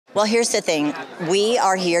Well, here's the thing. We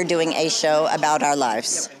are here doing a show about our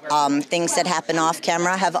lives. Things that happen off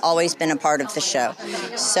camera have always been a part of the show.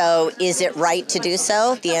 So is it right to do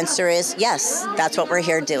so? The answer is yes. That's what we're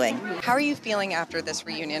here doing. How are you feeling after this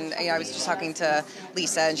reunion? I was just talking to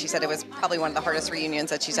Lisa, and she said it was probably one of the hardest reunions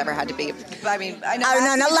that she's ever had to be. I mean, I know.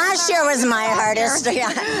 Oh, no, last year was my hardest. Yeah.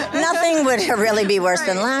 Nothing would really be worse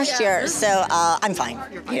than last year. So I'm fine.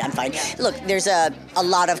 Yeah, I'm fine. Look, there's a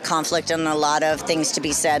lot of conflict and a lot of things to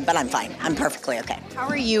be said, but I'm fine. I'm perfectly okay. How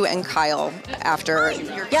are you and Kyle after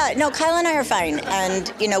your... Yeah, no, Kyle and I are fine.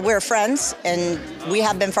 And, you know, we're friends, and we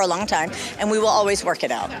have been for a long time, and we will always work it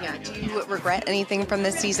out. Yeah. Do you regret anything from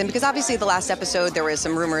this season? Because obviously the last episode, there was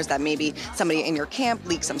some rumors that maybe somebody in your camp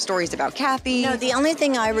leaked some stories about Kathy. No, the only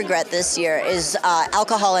thing I regret this year is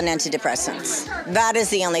alcohol and antidepressants. That is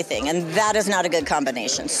the only thing, and that is not a good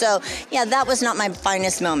combination. So, yeah, that was not my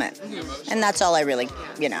finest moment. And that's all I really,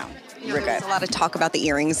 regret. There's a lot of talk about the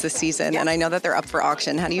earrings this season, and I know that they're up for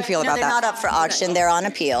auction. How do you feel about that? They're not up for auction. They're on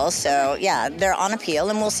appeal. So, yeah, they're on appeal,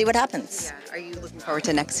 and we'll see what happens. Yeah. Are you looking forward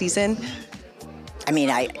to next season? I mean,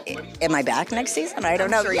 am I back next season? I don't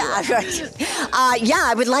know. Sure Yeah,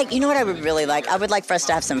 I would like, you know what I would really like? I would like for us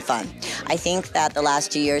to have some fun. I think that the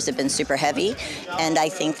last 2 years have been super heavy, and I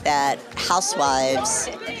think that Housewives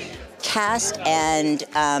cast and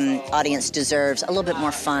audience deserves a little bit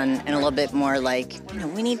more fun and a little bit more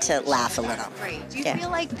we need to laugh a little. Right. Do you feel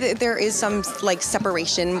like there is some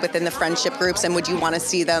separation within the friendship groups, and would you want to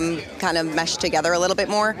see them kind of mesh together a little bit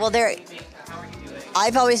more? Well,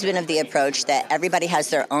 I've always been of the approach that everybody has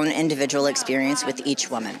their own individual experience with each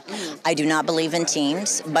woman. I do not believe in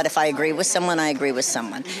teams, but if I agree with someone, I agree with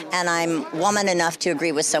someone. And I'm woman enough to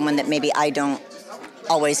agree with someone that maybe I don't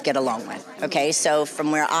always get along with. Okay, so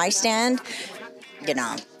from where I stand,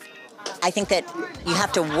 I think that you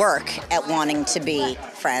have to work at wanting to be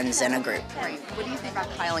friends in a group. Right. What do you think about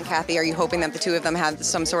Kyle and Kathy? Are you hoping that the two of them have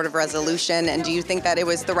some sort of resolution? And do you think that it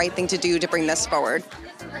was the right thing to do to bring this forward?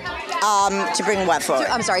 To bring what forward?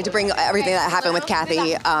 To bring everything that happened with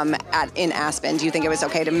Kathy in Aspen. Do you think it was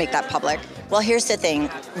okay to make that public? Well, here's the thing.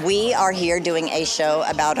 We are here doing a show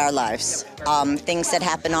about our lives. Things that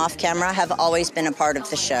happen off camera have always been a part of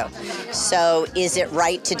the show. So is it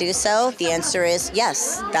right to do so? The answer is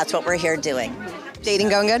yes. That's what we're here doing. Dating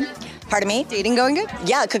going good? Pardon me? Dating going good?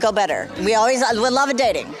 Yeah, it could go better. We love a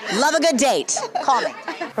dating. Love a good date. Call me.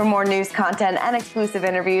 For more news, content, and exclusive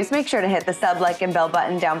interviews, make sure to hit the sub, like, and bell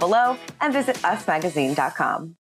button down below and visit usmagazine.com.